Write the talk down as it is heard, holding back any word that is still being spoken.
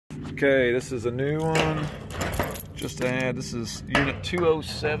Okay, this is a new one. Just to add, this is unit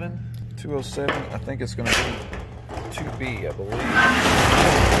 207. 207, I think it's going to be 2B, I believe.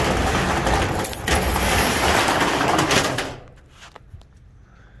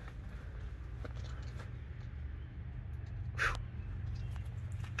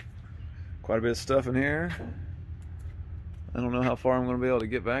 Quite a bit of stuff in here. I don't know how far I'm going to be able to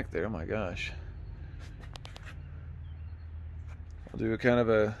get back there. Oh my gosh. I'll do a kind of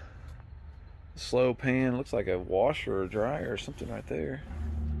a slow pan. Looks like a washer or a dryer or something right there.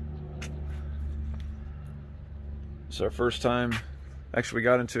 It's our first time. Actually, we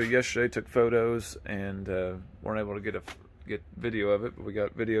got into it yesterday, took photos, and weren't able to get video of it, but we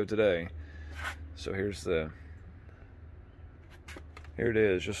got video today. So here it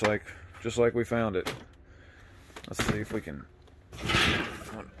is, just like we found it. Let's see if we can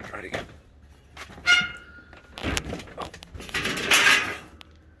try to get.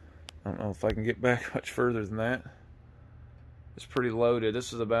 I don't know if I can get back much further than that. It's pretty loaded.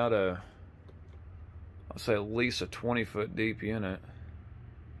 This is about I'll say at least a 20-foot deep unit.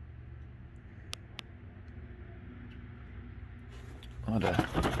 A lot of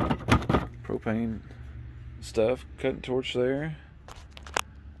propane stuff, cutting torch there.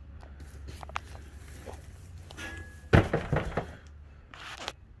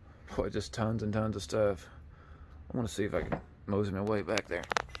 Boy, just tons and tons of stuff. I want to see if I can mosey my way back there.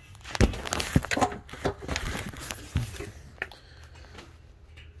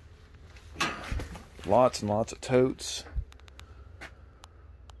 Lots and lots of totes.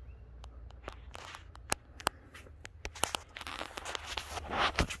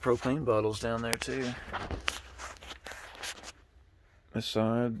 Bunch of propane bottles down there too. This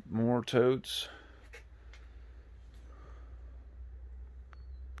side, more totes.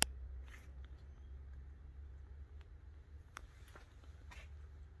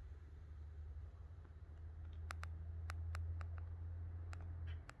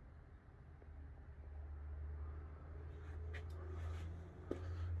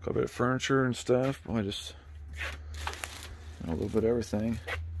 Got a bit of furniture and stuff. Boy, just a little bit of everything.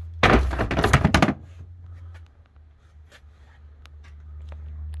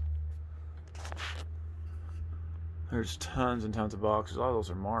 There's tons and tons of boxes. All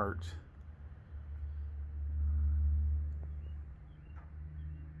those are marked.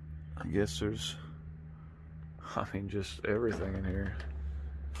 I guess there's, just everything in here.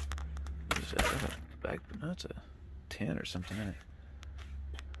 That's a 10 or something in it.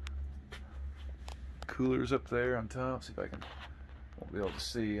 Coolers up there on top. See if I can, won't be able to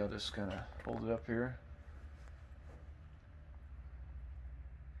see. I'll just kind of hold it up here.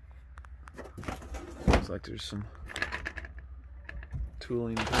 Looks like there's some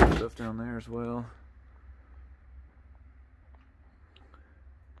tooling type stuff down there as well.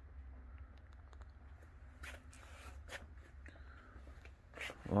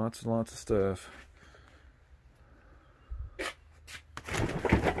 Lots and lots of stuff.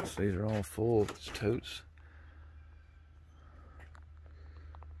 These are all full of totes.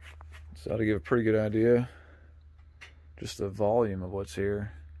 So to give a pretty good idea, just the volume of what's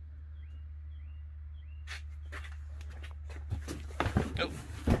here. Oh.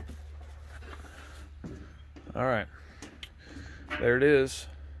 All right, there it is.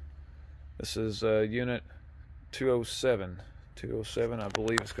 This is unit 207. 207, I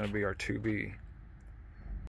believe it's going to be our 2B.